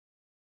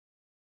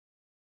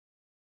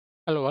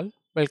Hello all,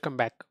 welcome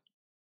back.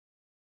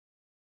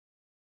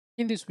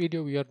 In this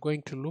video, we are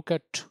going to look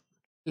at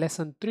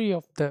lesson 3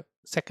 of the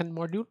second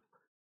module,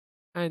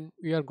 and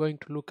we are going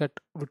to look at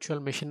virtual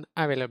machine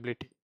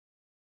availability.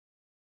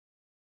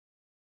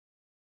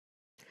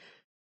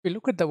 If we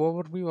look at the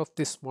overview of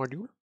this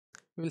module,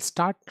 we will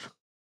start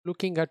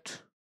looking at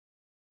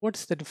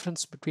what's the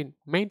difference between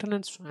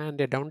maintenance and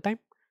a downtime,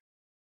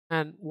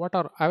 and what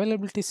are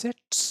availability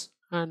sets,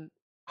 and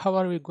how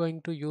are we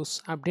going to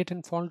use update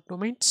and fault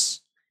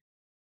domains,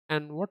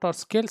 and what are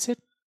scale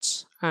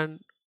sets, and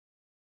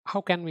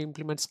how can we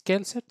implement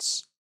scale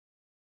sets,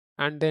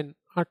 and then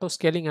auto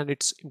scaling and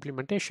its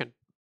implementation.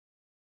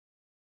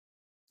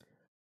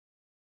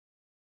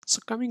 So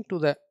coming to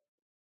the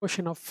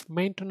question of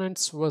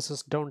maintenance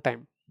versus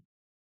downtime.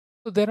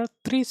 So there are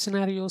three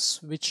scenarios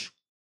which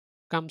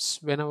comes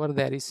whenever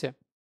there is a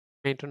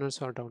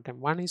maintenance or downtime.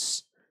 One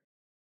is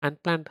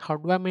unplanned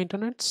hardware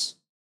maintenance.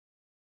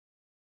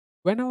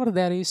 Whenever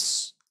there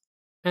is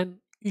an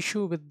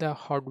issue with the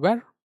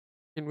hardware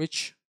in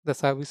which the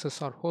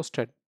services are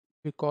hosted,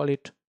 we call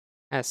it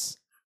as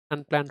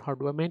unplanned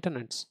hardware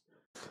maintenance.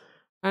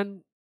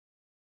 And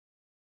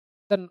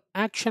the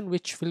action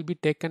which will be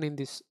taken in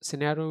this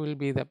scenario will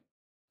be the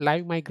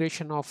live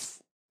migration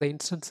of the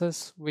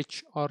instances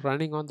which are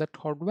running on that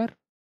hardware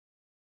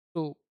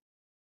to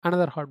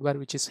another hardware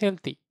which is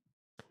healthy.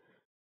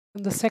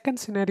 And the second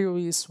scenario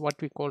is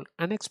what we call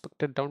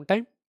unexpected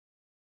downtime.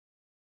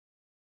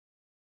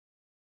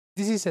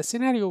 This is a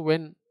scenario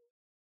when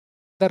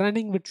the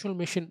running virtual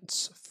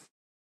machines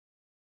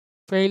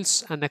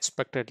fails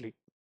unexpectedly.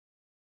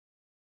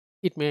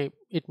 It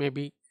may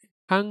be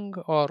hung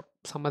or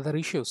some other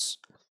issues.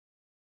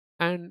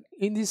 And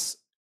in this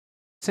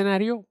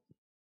scenario,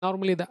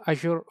 normally the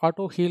Azure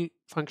Auto Heal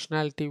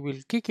functionality will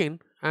kick in,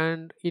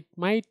 and it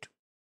might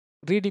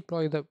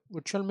redeploy the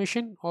virtual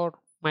machine or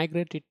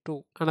migrate it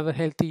to another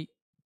healthy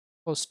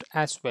host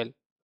as well.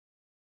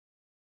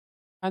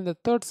 And the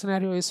third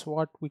scenario is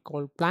what we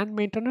call planned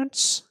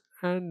maintenance.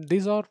 And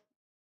these are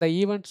the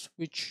events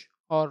which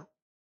are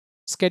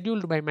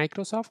scheduled by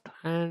Microsoft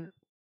and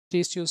it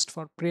is used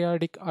for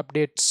periodic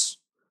updates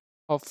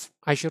of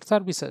Azure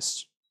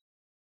services.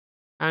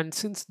 And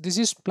since this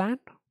is planned,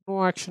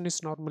 no action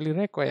is normally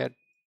required.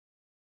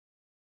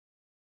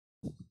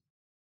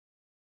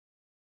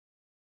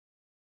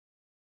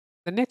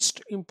 The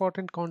next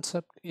important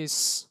concept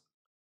is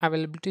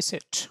availability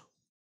set.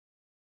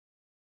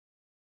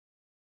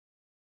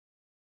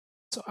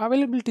 So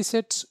availability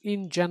sets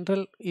in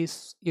general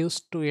is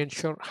used to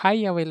ensure high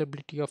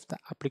availability of the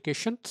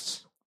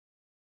applications,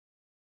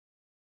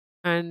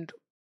 and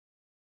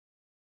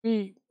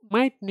we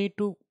might need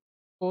to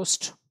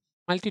host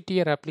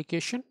multi-tier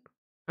application,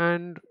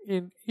 and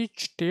in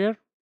each tier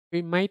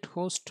we might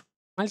host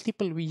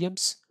multiple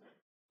VMs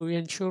to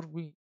ensure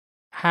we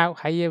have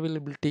high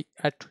availability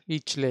at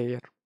each layer.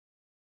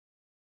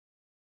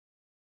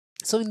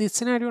 So in this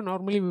scenario,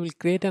 normally we will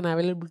create an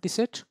availability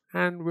set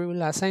and we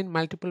will assign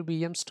multiple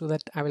VMs to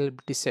that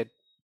availability set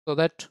so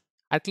that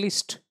at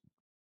least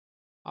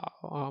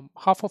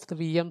half of the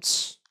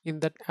VMs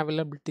in that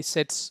availability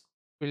sets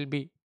will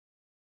be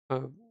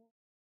uh,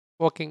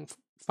 working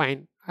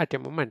fine at a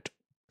moment.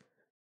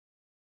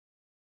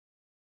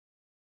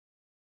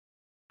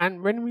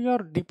 And when we are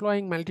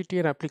deploying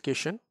multi-tier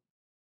application,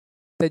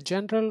 the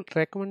general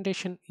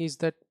recommendation is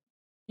that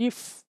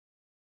if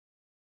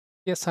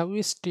a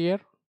service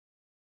tier,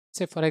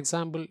 say for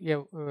example a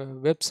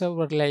web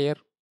server layer,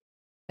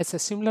 has a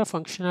similar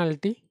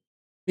functionality,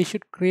 we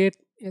should create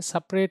a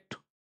separate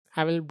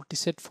availability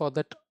set for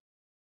that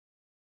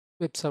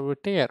web server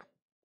tier.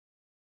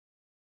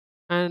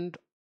 And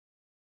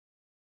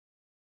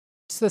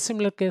it's the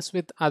similar case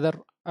with other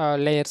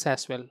layers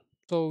as well.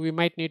 So we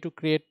might need to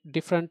create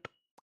different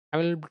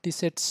availability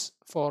sets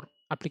for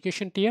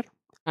application tier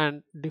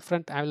and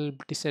different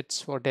availability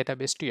sets for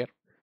database tier.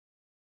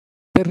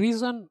 The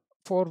reason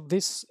for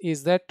this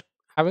is that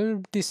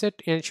availability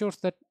set ensures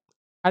that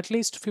at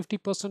least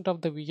 50%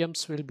 of the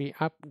VMs will be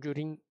up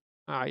during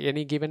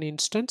any given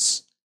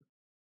instance,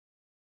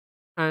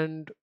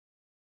 and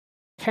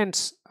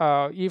hence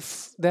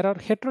if there are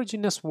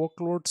heterogeneous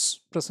workloads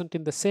present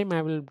in the same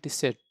availability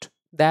set,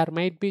 there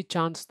might be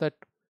chance that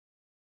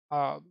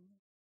uh,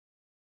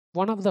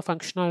 one of the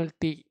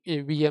functionality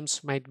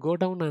VMs might go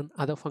down and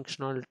other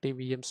functionality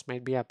VMs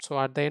might be up. So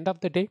at the end of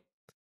the day,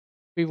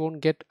 we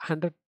won't get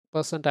 100%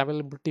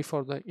 availability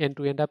for the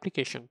end-to-end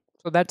application.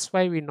 So that's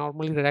why we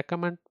normally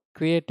recommend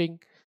creating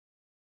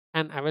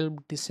an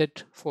availability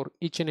set for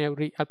each and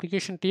every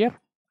application tier,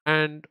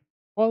 and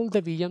all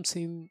the VMs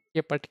in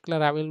a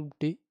particular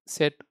availability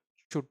set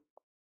should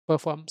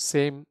perform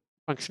same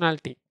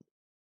functionality.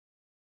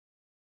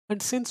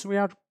 And since we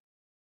are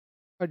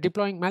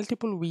deploying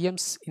multiple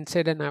VMs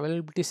inside an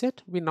availability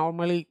set, we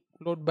normally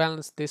load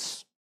balance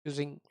this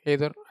using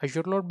either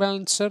Azure Load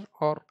Balancer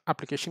or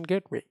Application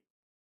Gateway.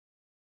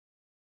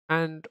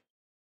 And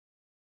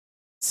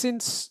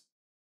since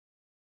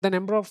the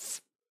number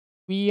of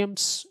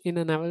VMs in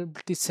an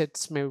availability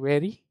sets may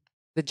vary,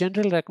 the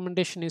general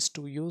recommendation is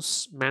to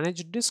use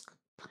managed disk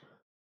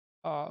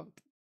Uh,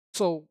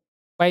 so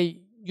by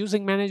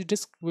using managed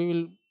disk, we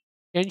will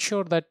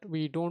ensure that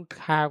we don't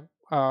have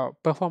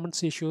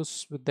performance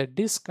issues with the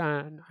disk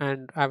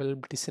and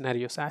availability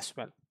scenarios as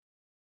well.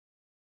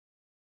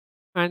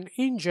 And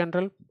in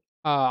general,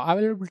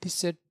 availability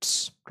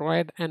sets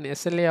provide an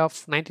SLA of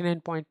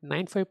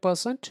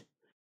 99.95%,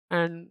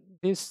 and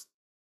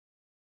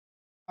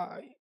uh,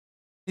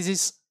 this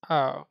is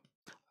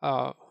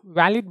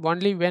valid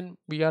only when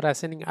we are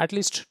assigning at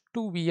least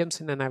two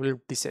VMs in an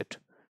availability set.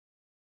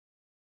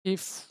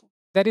 If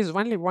there is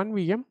only one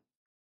VM,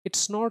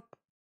 it's not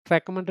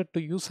recommended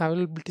to use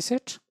availability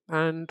set,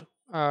 and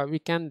we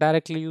can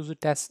directly use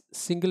it as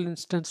single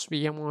instance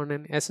VM on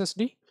an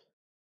SSD,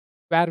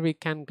 where we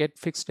can get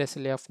fixed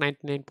SLA of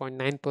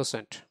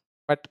 99.9%.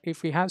 But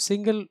if we have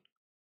single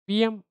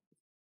VM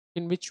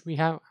in which we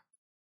have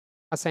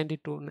assigned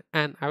it to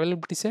an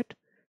availability set,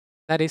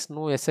 there is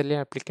no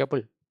SLA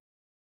applicable.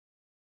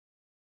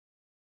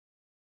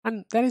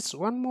 And there is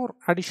one more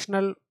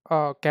additional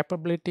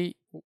capability,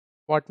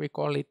 what we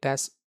call it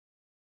as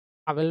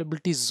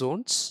availability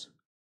zones.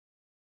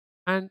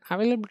 And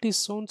availability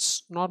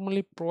zones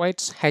normally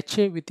provides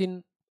HA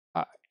within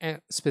a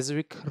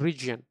specific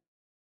region.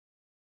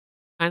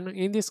 And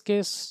in this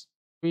case,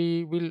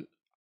 we will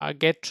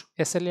get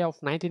SLA of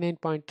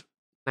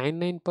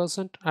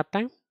 99.99%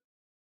 uptime,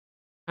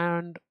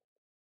 and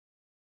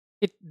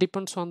it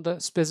depends on the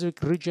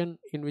specific region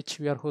in which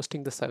we are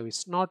hosting the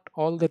service. Not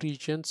all the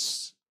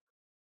regions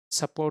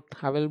support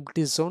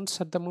availability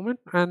zones at the moment,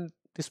 and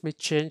this may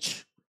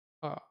change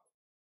uh,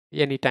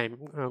 anytime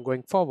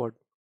going forward.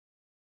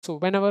 So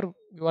whenever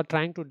you are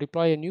trying to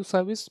deploy a new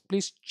service,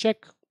 please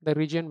check the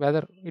region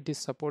whether it is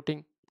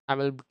supporting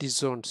availability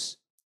zones.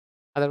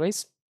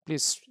 Otherwise,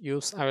 please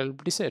use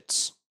availability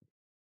sets.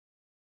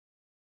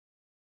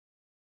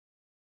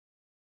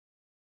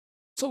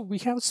 So we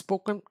have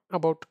spoken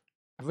about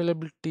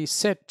availability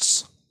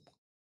sets,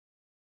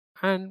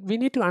 and we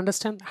need to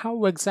understand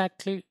how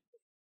exactly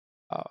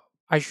uh,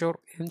 Azure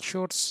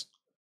ensures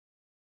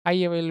high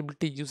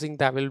availability using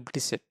the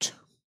availability set.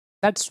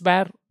 That's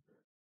where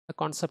the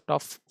concept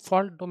of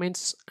fault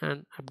domains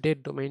and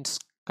update domains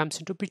comes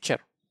into picture.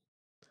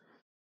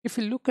 If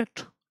you look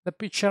at the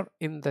picture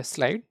in the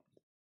slide,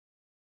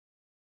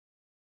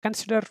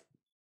 consider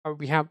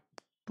we have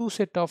two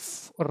set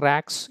of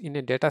racks in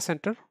a data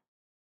center,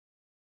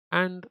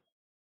 and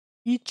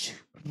each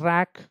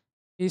rack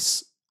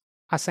is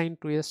assigned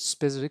to a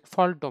specific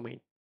fault domain.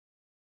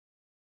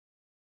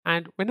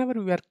 And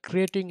whenever we are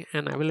creating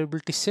an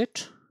availability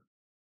set,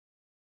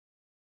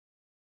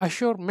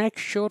 Azure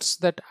makes sure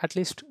that at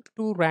least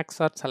two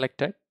racks are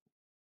selected,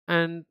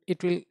 and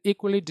it will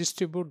equally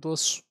distribute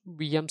those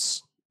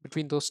VMs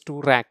between those two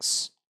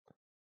racks.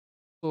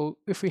 So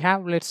if we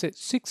have, let's say,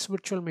 6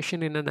 virtual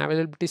machine in an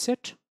availability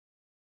set,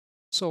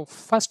 so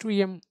first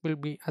VM will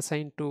be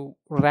assigned to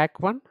rack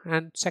 1,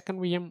 and second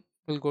VM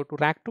will go to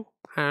rack 2,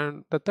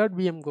 and the third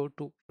VM go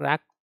to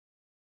rack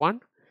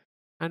 1,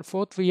 and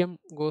fourth VM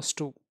goes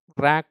to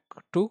rack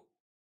 2,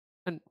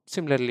 and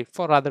similarly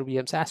for other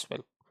VMs as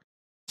well.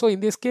 So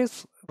in this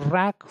case,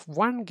 rack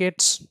 1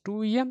 gets 2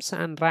 VMs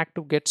and rack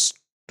 2 gets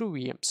 2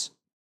 VMs.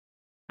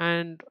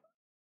 And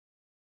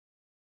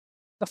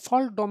the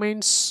fault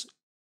domains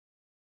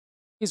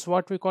is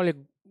what we call a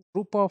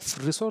group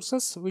of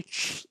resources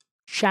which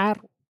share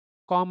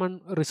common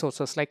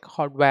resources like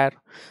hardware,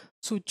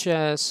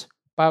 switches,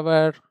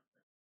 power,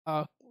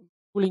 uh,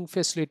 cooling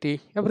facility.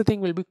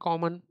 Everything will be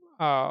common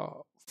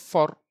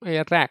for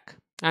a rack,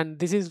 and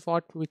this is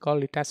what we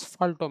call it as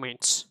fault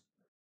domains.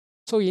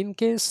 So in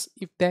case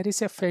if there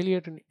is a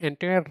failure in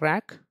entire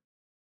rack,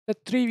 the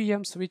 3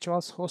 VMs which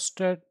was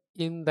hosted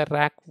in the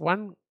rack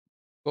 1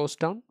 goes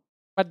down,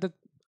 but the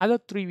other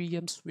 3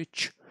 VMs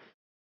which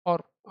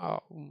are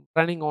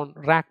running on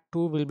rack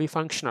 2 will be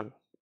functional.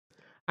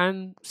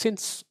 And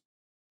since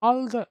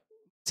all the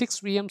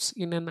 6 VMs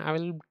in an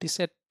availability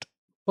set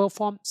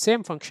perform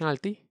same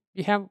functionality,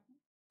 we have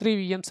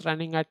 3 VMs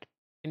running at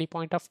any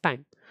point of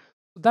time.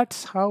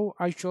 That's how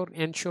Azure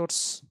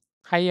ensures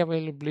high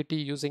availability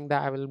using the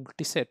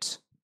availability sets.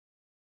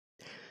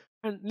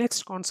 And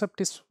next concept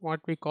is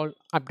what we call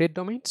update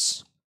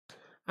domains.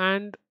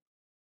 And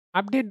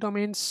update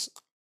domains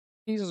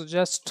is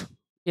just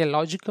a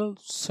logical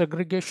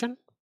segregation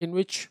in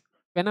which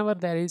whenever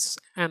there is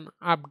an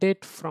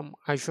update from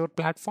Azure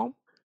platform,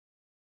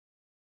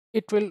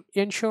 it will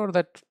ensure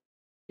that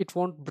it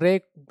won't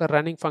break the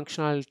running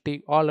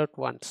functionality all at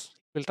once.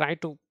 It will try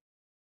to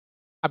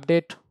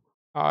update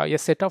a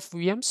set of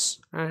VMs,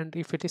 and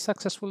if it is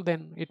successful,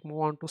 then it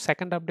move on to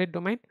second update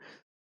domain,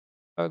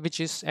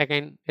 which is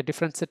again a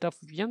different set of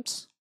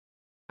VMs,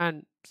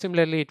 and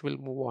similarly it will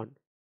move on.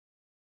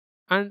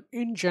 And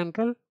in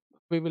general,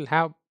 we will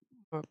have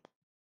uh,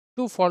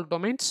 two fault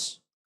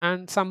domains,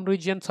 and some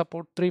regions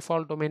support three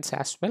fault domains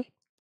as well.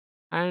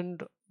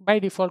 And by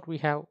default, we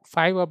have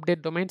 5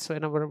 update domains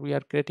whenever we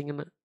are creating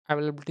an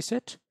availability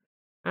set,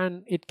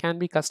 and it can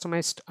be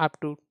customized up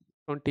to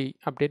 20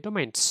 update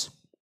domains.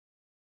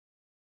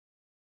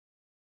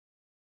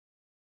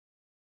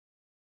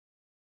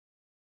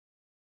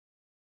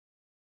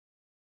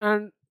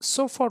 And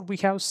so far we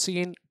have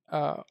seen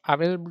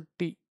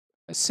availability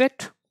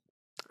set,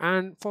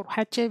 and for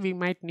HA we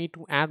might need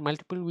to add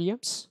multiple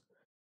VMs,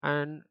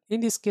 and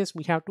in this case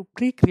we have to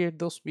pre-create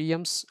those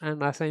VMs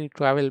and assign it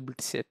to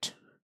availability set.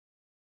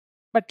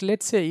 But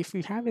let's say if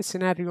we have a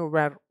scenario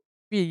where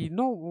we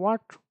know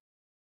what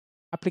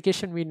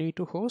application we need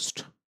to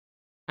host,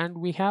 and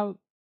we have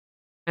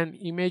an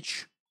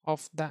image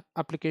of the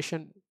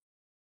application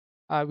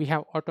we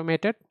have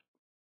automated,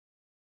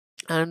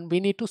 and we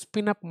need to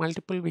spin up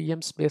multiple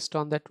VMs based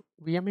on that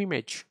VM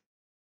image.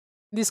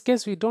 In this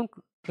case, we don't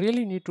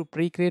really need to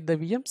pre-create the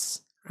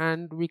VMs,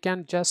 and we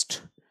can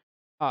just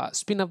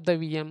spin up the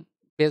VM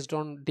based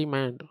on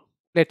demand.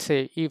 Let's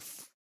say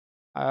if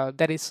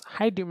there is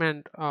high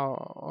demand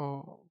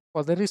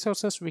for the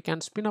resources, we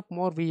can spin up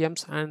more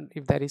VMs, and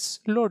if there is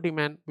low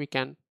demand, we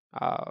can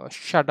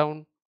shut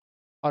down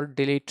or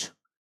delete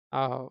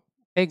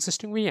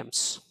existing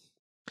VMs.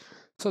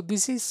 So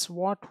this is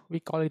what we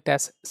call it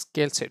as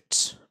scale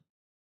sets.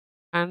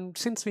 And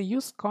since we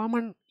use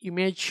common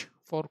image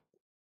for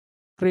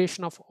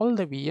creation of all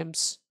the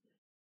VMs,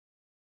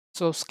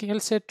 so scale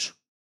set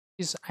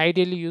is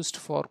ideally used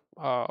for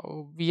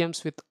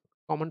VMs with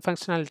common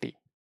functionality.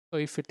 So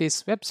if it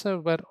is web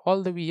server,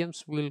 all the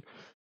VMs will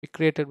be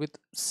created with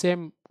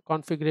same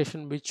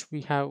configuration which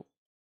we have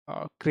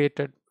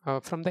created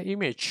from the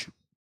image.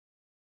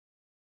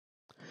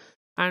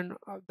 And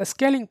the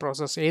scaling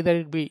process, either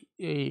it be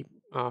a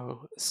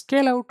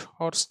scale out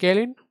or scale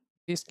in,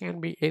 this can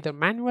be either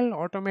manual,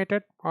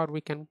 automated, or we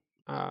can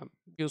uh,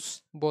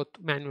 use both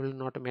manual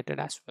and automated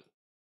as well.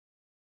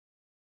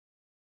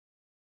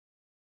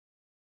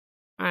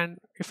 And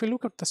if you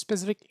look at the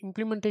specific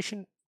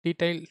implementation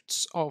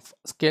details of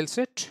scale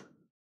set,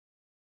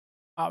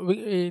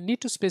 we need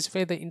to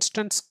specify the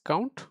instance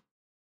count,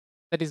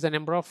 that is the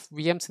number of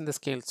VMs in the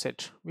scale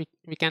set.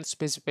 We can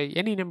specify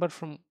any number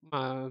from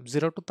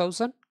 0 to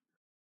 1000,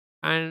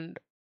 and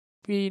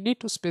we need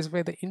to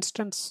specify the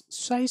instance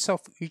size of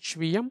each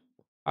VM,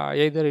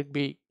 either it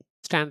be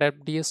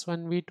standard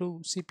DS1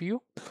 V2 CPU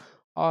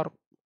or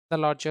the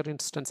larger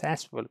instance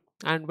as well.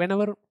 And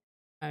whenever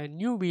a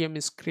new VM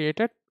is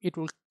created, it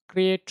will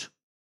create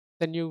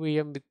the new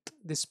VM with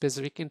this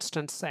specific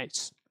instance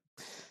size.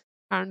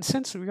 And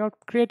since we are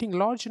creating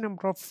large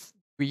number of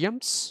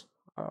VMs,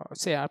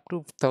 say up to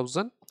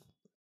 1000,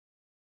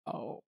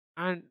 uh,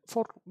 and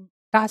for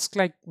tasks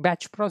like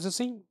batch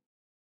processing,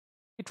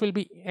 it will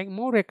be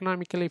more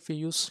economical if we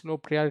use low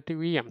priority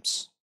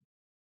VMs.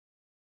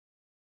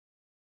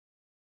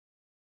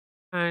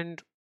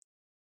 And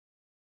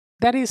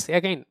there is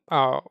again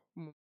a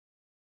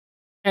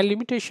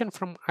limitation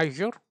from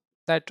Azure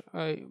that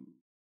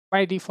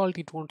by default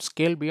it won't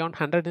scale beyond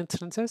 100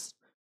 instances.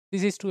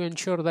 This is to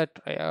ensure that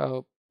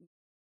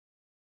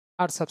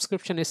our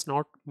subscription is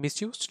not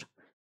misused.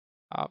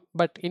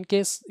 But in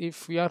case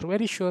if we are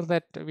very sure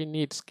that we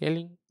need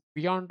scaling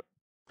beyond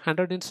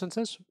 100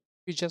 instances,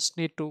 we just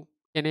need to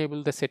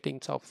enable the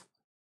settings of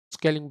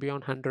scaling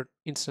beyond 100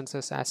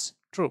 instances as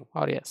true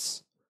or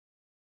yes.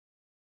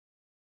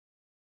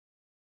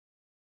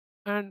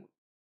 And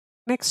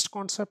next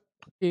concept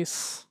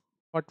is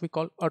what we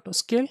call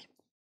autoscale.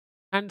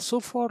 And so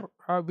far,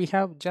 we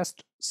have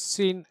just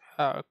seen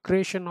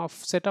creation of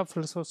set of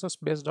resources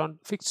based on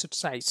fixed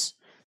size.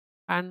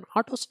 And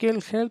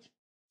autoscale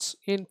helps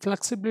in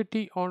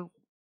flexibility on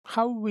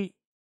how we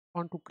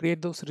want to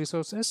create those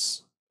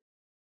resources,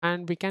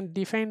 and we can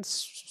define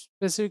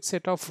specific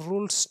set of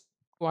rules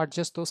to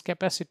adjust those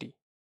capacity.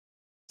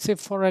 Say,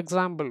 for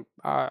example,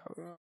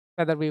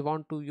 whether we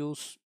want to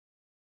use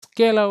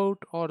scale out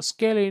or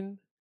scale in.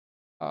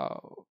 Uh,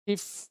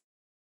 if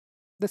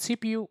the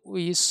CPU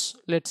is,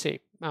 let's say,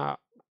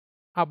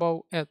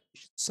 above a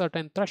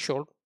certain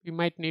threshold, we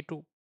might need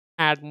to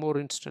add more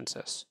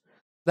instances.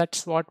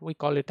 That's what we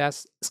call it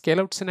as scale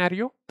out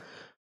scenario.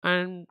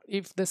 And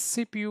if the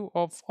CPU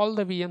of all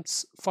the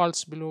VMs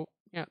falls below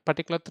a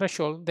particular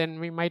threshold, then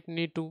we might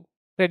need to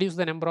reduce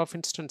the number of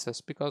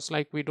instances, because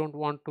like we don't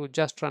want to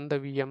just run the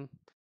VM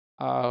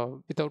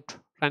without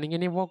running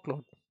any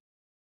workload.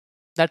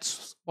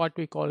 That's what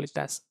we call it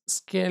as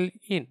scale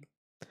in.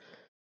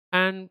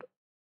 And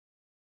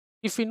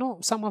if we know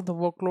some of the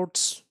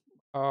workloads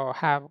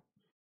have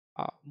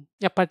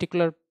a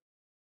particular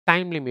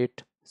time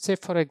limit, say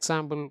for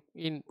example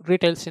in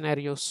retail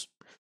scenarios,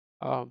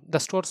 the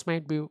stores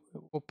might be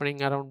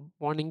opening around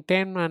morning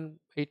 10 and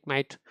it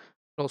might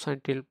close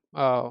until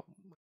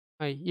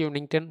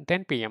evening 10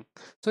 p.m.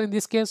 So in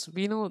this case,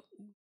 we know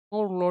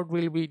more load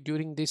will be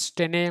during this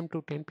 10 a.m.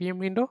 to 10 p.m.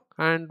 window,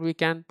 and we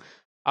can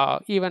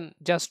even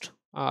just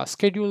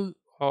schedule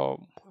our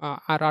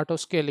auto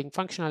scaling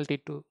functionality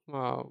to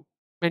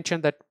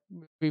mention that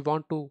we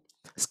want to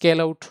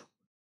scale out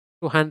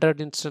to 100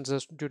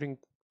 instances during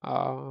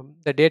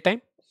the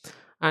daytime,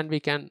 and we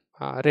can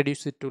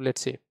reduce it to,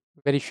 let's say,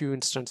 very few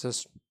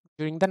instances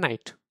during the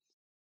night.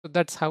 So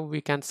that's how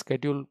we can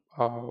schedule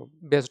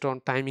based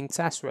on timings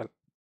as well.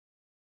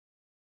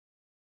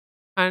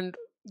 And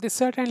this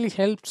certainly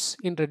helps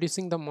in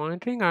reducing the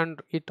monitoring,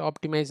 and it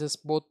optimizes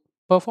both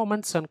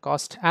performance and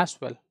cost as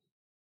well.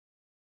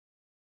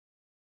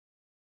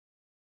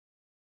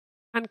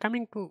 And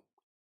coming to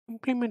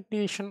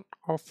implementation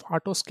of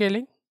auto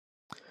scaling,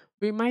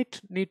 we might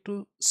need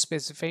to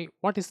specify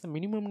what is the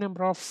minimum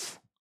number of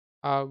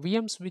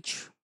VMs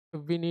which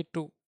we need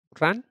to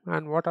run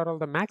and what are all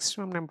the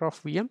maximum number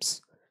of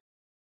VMs,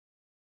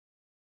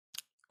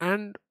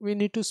 and we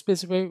need to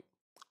specify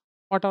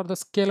what are the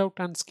scale out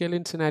and scale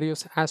in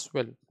scenarios as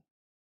well.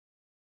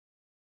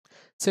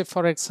 Say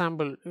for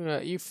example,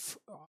 if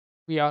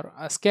we are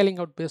scaling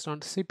out based on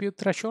CPU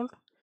threshold,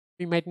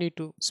 we might need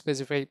to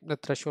specify the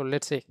threshold.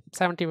 Let's say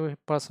 75%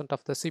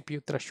 of the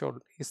CPU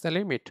threshold is the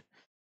limit,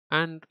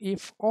 and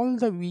if all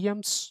the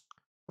VMs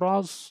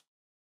cross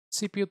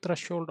CPU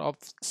threshold of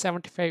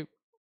 75%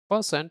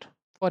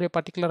 for a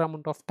particular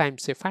amount of time,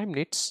 say 5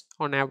 minutes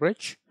on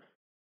average,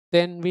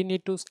 then we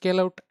need to scale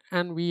out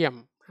an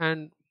VM,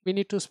 and we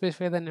need to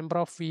specify the number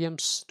of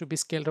VMs to be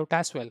scaled out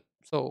as well.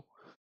 So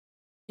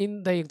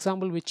in the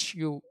example which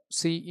you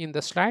see in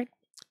the slide,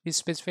 we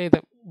specify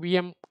the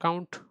VM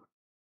count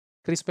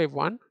increase by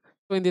 1.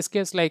 So in this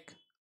case, like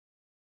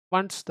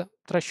once the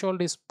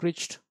threshold is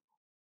breached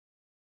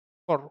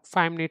for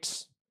 5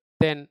 minutes,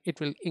 then it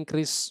will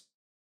increase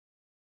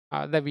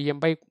the VM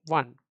by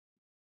 1.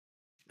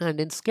 And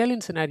in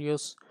scaling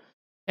scenarios,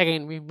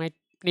 again, we might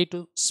need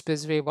to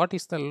specify what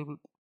is the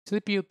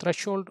CPU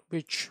threshold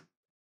which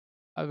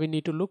we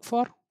need to look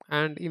for,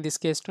 and in this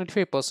case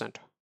 25%.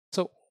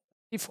 So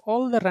if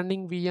all the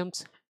running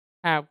VMs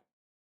have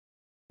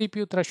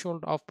CPU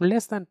threshold of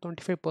less than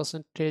 25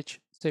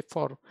 percentage, say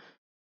for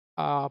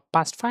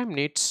past 5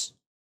 minutes,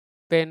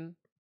 then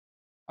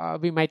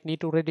we might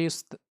need to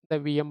reduce the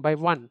VM by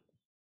 1.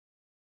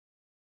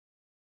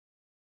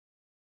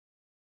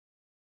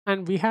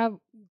 And we have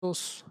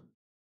those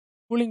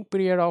cooling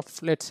period of,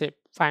 let's say,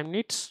 5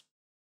 minutes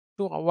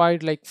to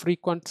avoid like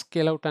frequent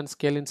scale out and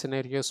scale in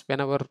scenarios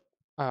whenever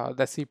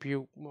the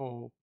CPU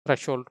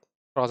threshold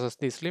crosses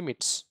these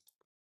limits.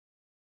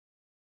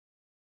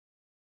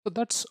 So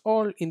that's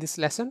all in this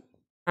lesson.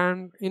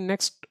 And in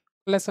next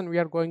lesson, we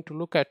are going to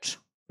look at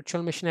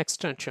virtual machine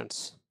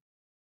extensions.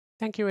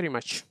 Thank you very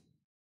much.